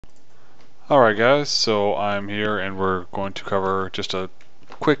Alright guys, so I'm here and we're going to cover just a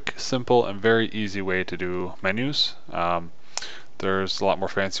quick, simple, and very easy way to do menus. There's a lot more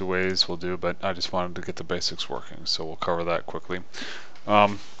fancy ways we'll do, but I just wanted to get the basics working, so we'll cover that quickly.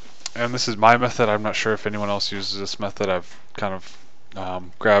 And this is my method. I'm not sure if anyone else uses this method. I've kind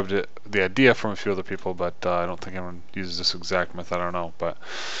of grabbed the idea from a few other people, but I don't think anyone uses this exact method. I don't know, but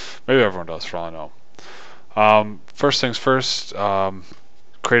maybe everyone does for all I know. First things first,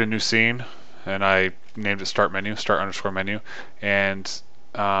 create a new scene, and I named it start menu, start underscore menu, and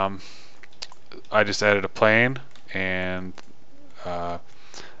I just added a plane, and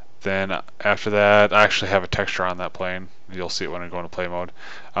then after that I actually have a texture on that plane. You'll see it when I go into play mode.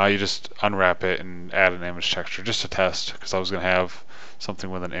 You just unwrap it and add an image texture just to test, because I was going to have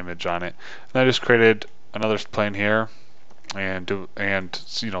something with an image on it. And I just created another plane here and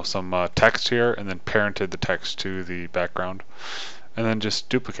some text here, and then parented the text to the background, and then just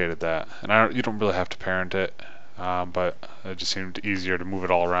duplicated that. And you don't really have to parent it, but it just seemed easier to move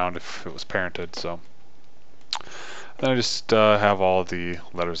it all around if it was parented. So then I just have all the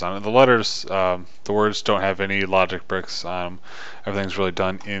letters on it. The letters, the words don't have any logic bricks on them. Everything's really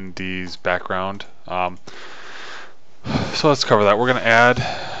done in these background. So let's cover that. We're going to add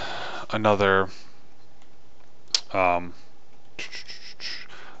another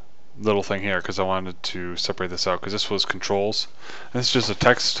little thing here because I wanted to separate this out, because this was controls. And this is just a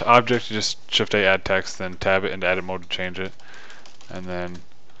text object. You just Shift A, add text, then tab it into edit mode to change it, and then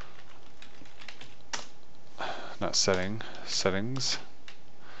not settings,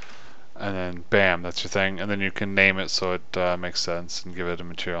 and then bam, that's your thing. And then you can name it so it makes sense and give it a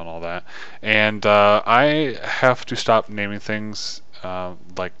material and all that. And I have to stop naming things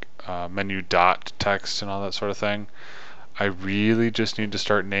like menu dot text and all that sort of thing. I really just need to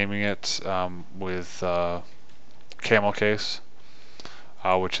start naming it with camel case,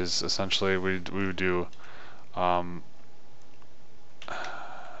 which is essentially we would do. Let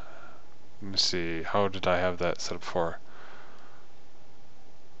me see, how did I have that set up for?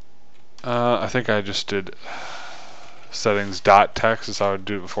 I think I just did settings dot text is how I would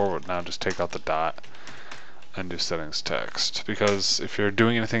do it before, but now just take out the dot and do settings text, because if you're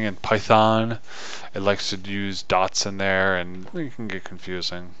doing anything in Python, it likes to use dots in there and it can get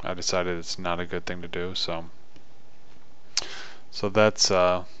confusing. I decided it's not a good thing to do, so that's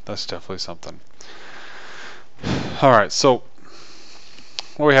definitely something. Alright, so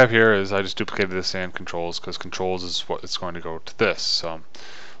what we have here is I just duplicated this in controls, because controls is what it's going to go to this. So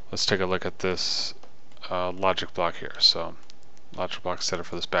let's take a look at this logic block here. So logic block setup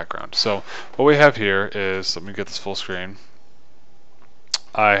for this background. So what we have here is, let me get this full screen.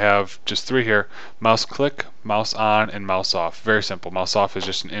 I have just three here: mouse click, mouse on, and mouse off. Very simple. Mouse off is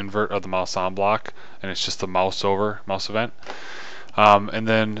just an invert of the mouse on block, and it's just the mouse over mouse event. And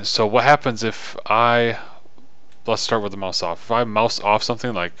then, so what happens if let's start with the mouse off. If I mouse off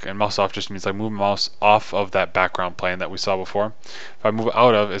something, and mouse off just means I move my mouse off of that background plane that we saw before. If I move it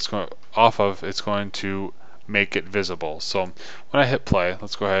off of, it's going to make it visible. So when I hit play,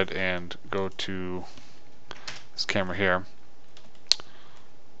 let's go ahead and go to this camera here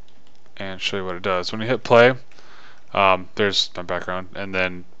and show you what it does. When you hit play, there's my background, and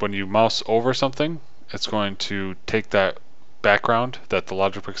then when you mouse over something, it's going to take that background that the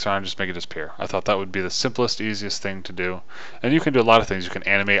logic bricks are on, just make it disappear. I thought that would be the simplest, easiest thing to do. And you can do a lot of things. You can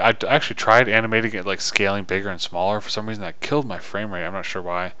animate. I actually tried animating it, like scaling bigger and smaller. For some reason that killed my frame rate. I'm not sure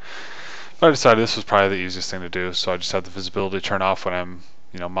why. But I decided this was probably the easiest thing to do, so I just had the visibility turn off when I'm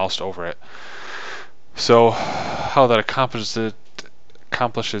moused over it. So how that accomplishes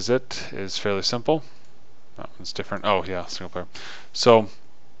it is fairly simple. That one's different. Oh yeah, single player. So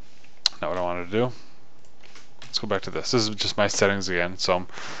not what I wanted to do. Let's go back to this. This is just my settings again. So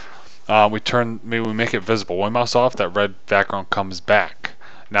maybe we make it visible. When we mouse off, that red background comes back.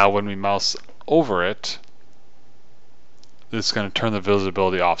 Now when we mouse over it, it's going to turn the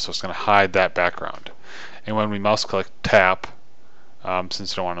visibility off, so it's going to hide that background. And when we mouse click tap,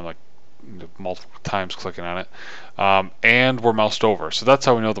 since you don't want to multiple times clicking on it, and we're moused over. So that's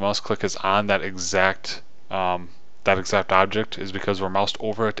how we know the mouse click is on that exact object, is because we're moused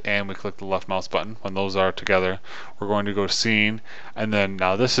over it and we click the left mouse button. When those are together, we're going to go to scene, and then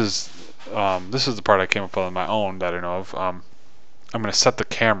now this is the part I came up with on my own that I know of. I'm going to set the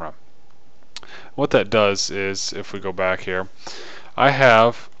camera. What that does is, if we go back here, I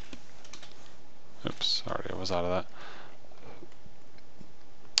have, oops, sorry, I was out of that.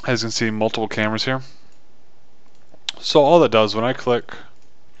 As you can see, multiple cameras here. So all that does, when I click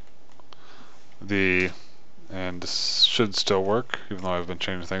the and this should still work, even though I've been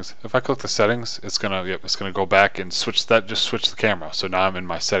changing things. If I click the settings, it's gonna go back and switch that. Just switch the camera. So now I'm in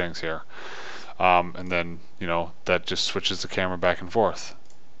my settings here, and then that just switches the camera back and forth.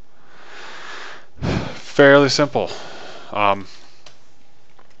 Fairly simple.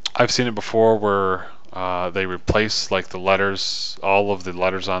 I've seen it before where they replace like the letters, all of the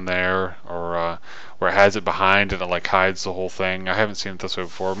letters on there, or where it has it behind and it like hides the whole thing. I haven't seen it this way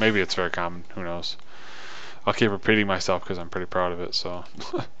before. Maybe it's very common. Who knows? I'll keep repeating myself because I'm pretty proud of it. So,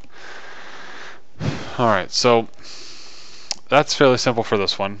 all right. So that's fairly simple for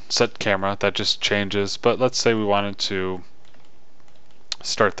this one. Set camera. That just changes. But let's say we wanted to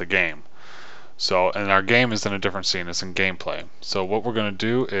start the game. So, and our game is in a different scene. It's in gameplay. So what we're going to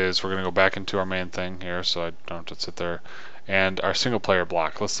do is we're going to go back into our main thing here, so I don't have to sit there. And our single player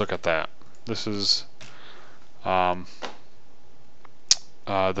block. Let's look at that. This is the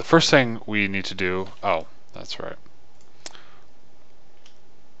first thing we need to do. Oh, that's right.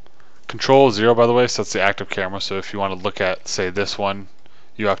 Control 0, by the way, sets the active camera. So if you want to look at, say, this one,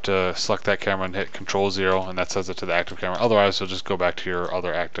 you have to select that camera and hit Control 0, and that sets it to the active camera. Otherwise, you'll just go back to your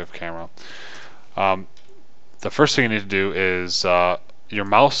other active camera. The first thing you need to do is your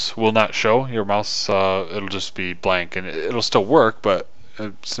mouse will not show. Your mouse, it'll just be blank, and it'll still work, but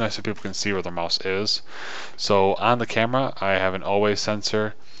it's nice if people can see where their mouse is. So on the camera, I have an always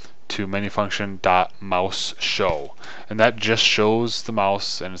sensor to menu function dot mouse show, and that just shows the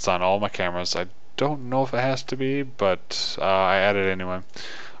mouse, and it's on all my cameras. I don't know if it has to be, but I added it anyway.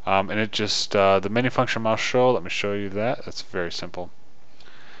 And it just the menu function mouse show. Let me show you that. That's very simple.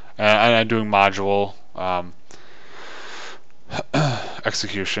 And I'm doing module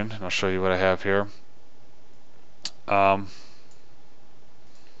execution, and I'll show you what I have here. There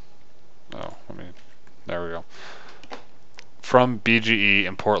we go. From BGE,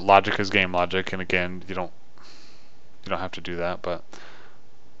 import logic as game logic, and again, you don't have to do that,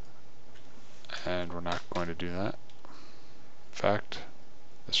 and we're not going to do that. In fact,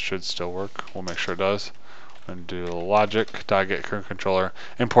 this should still work. We'll make sure it does. And do logic get current controller,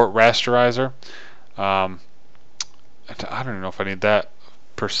 import rasterizer. I don't even know if I need that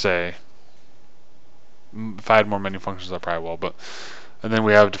per se. If I had more menu functions, I probably will. But and then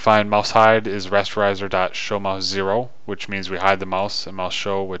we have defined mouse hide is rasterizer dot show mouse 0, which means we hide the mouse, and mouse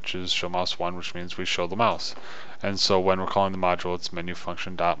show, which is show mouse 1, which means we show the mouse. And so when we're calling the module, it's menu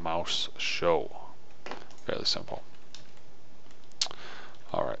function dot mouse show. Fairly simple.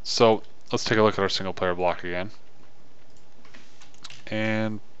 All right, so let's take a look at our single player block again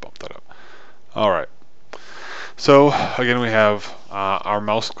and bump that up. All right, so again we have our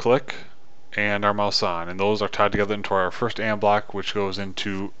mouse click and our mouse on, and those are tied together into our first and block, which goes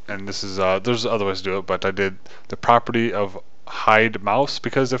into, and this is there's other ways to do it, but I did the property of hide mouse,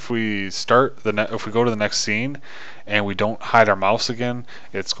 because if we if we go to the next scene and we don't hide our mouse again,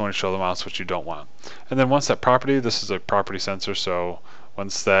 it's going to show the mouse, which you don't want. And then once that property, this is a property sensor, so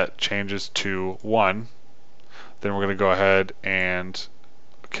once that changes to 1, then we're going to go ahead and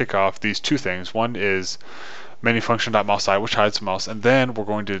kick off these two things. One is menu function.mouse hide, which hides the mouse, and then we're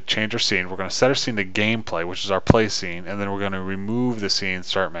going to change our scene. We're going to set our scene to gameplay, which is our play scene, and then we're going to remove the scene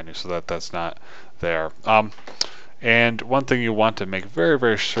start menu so that that's not there. And one thing you want to make very,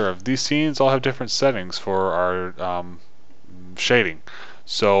 very sure of, these scenes all have different settings for our shading.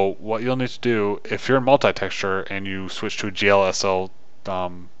 So what you'll need to do, if you're in multi-texture and you switch to a GLSL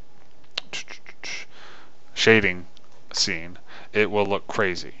shading scene, it will look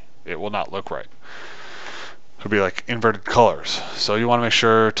crazy. It will not look right. It'll be like inverted colors. So you want to make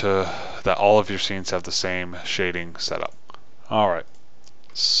sure that all of your scenes have the same shading setup. Alright,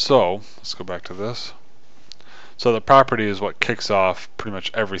 so let's go back to this. So the property is what kicks off pretty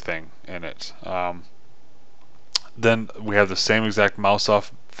much everything in it. Then we have the same exact mouse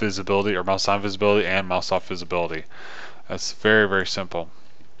off visibility, or mouse on visibility, and mouse off visibility. That's very, very simple.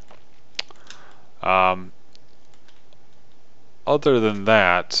 Other than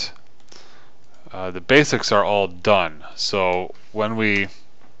that, the basics are all done. So when we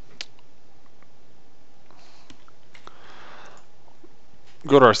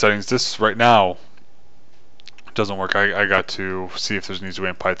go to our settings, this right now doesn't work. I got to see if there's an easy way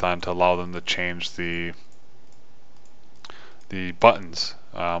in Python to allow them to change the buttons,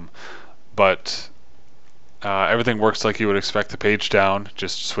 but everything works like you would expect. The page down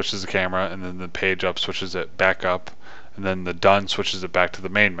just switches the camera, and then the page up switches it back up, and then the done switches it back to the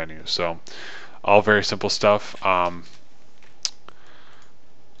main menu. So all very simple stuff.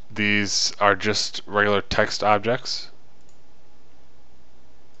 These are just regular text objects,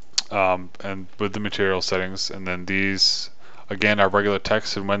 and with the material settings, and then these again are regular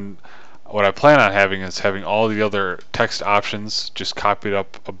text. And when What I plan on having is having all the other text options just copied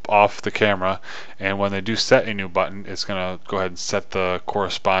up off the camera, and when they do set a new button, it's going to go ahead and set the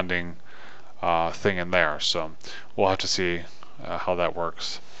corresponding thing in there. So we'll have to see how that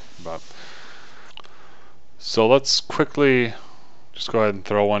works. But so let's quickly just go ahead and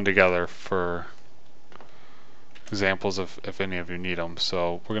throw one together for examples if any of you need them.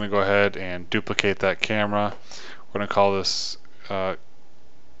 So we're going to go ahead and duplicate that camera. We're going to call this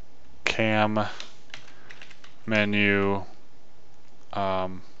cam menu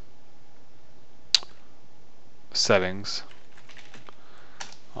settings.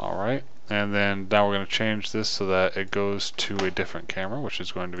 Alright, and then now we're going to change this so that it goes to a different camera, which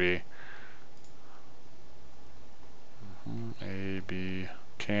is going to be AB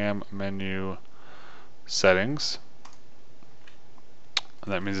cam menu settings.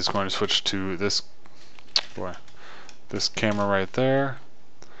 And that means it's going to switch to this camera right there.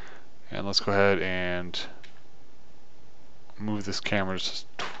 And let's go ahead and move this camera just a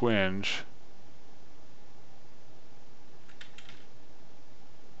twinge.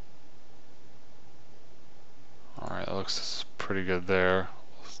 Alright, that looks pretty good there.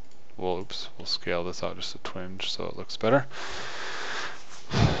 We'll scale this out just a twinge so it looks better.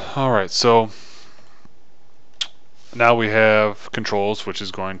 Alright, so now we have controls, which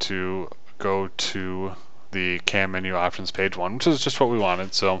is going to go to the cam menu options page 1, which is just what we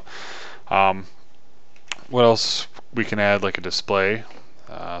wanted. So what else we can add, like a display.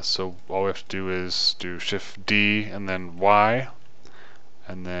 So all we have to do is do Shift D and then Y,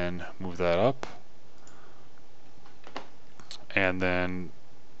 and then move that up. And then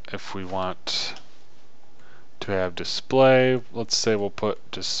if we want to have display, let's say we'll put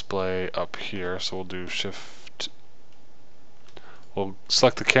display up here. So we'll do we'll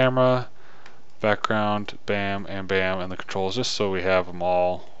select the camera, background, bam, and bam, and the controls, just so we have them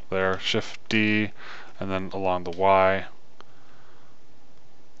all there. Shift D, and then along the Y,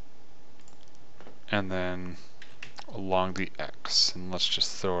 and then along the X, and let's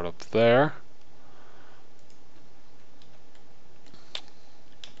just throw it up there.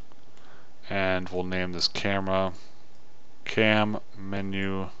 And we'll name this camera cam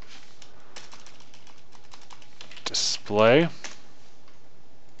menu display,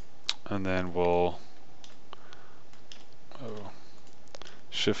 and then we'll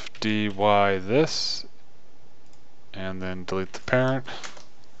Shift D Y this, and then delete the parent.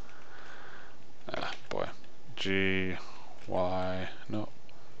 G Y, no,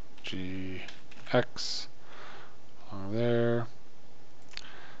 G X along there,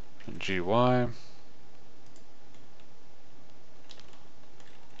 and G Y.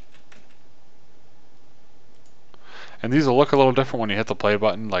 And these will look a little different when you hit the play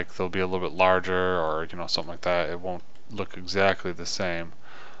button, like they'll be a little bit larger, or something like that. It won't look exactly the same.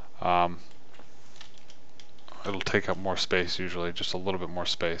 It'll take up more space usually, just a little bit more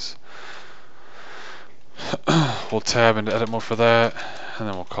space. We'll tab into edit mode for that, and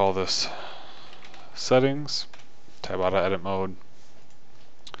then we'll call this settings, tab out of edit mode,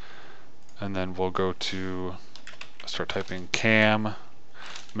 and then we'll go to start typing cam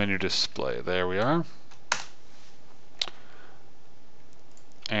menu display. There we are.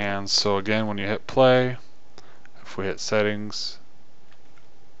 And so again, when you hit play, if we hit settings,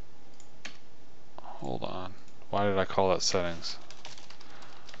 hold on, why did I call that settings?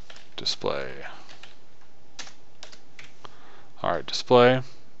 Display. Alright, display.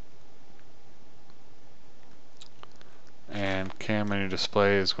 And cam menu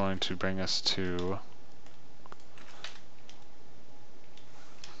display is going to bring us to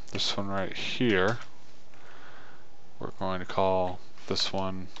this one right here. We're going to call this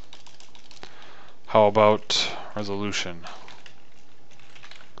one, how about resolution?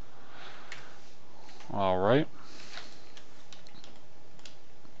 Alright.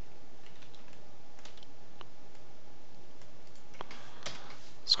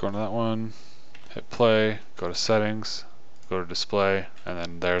 Let's go into that one, hit play, go to settings, go to display, and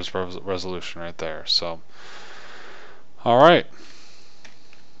then there's resolution right there. So, alright.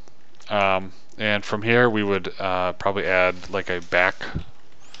 And from here we would probably add like a back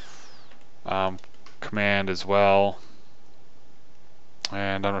command as well.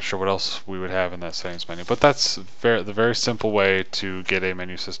 And I'm not sure what else we would have in that settings menu, but that's the very simple way to get a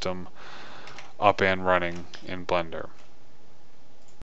menu system up and running in Blender.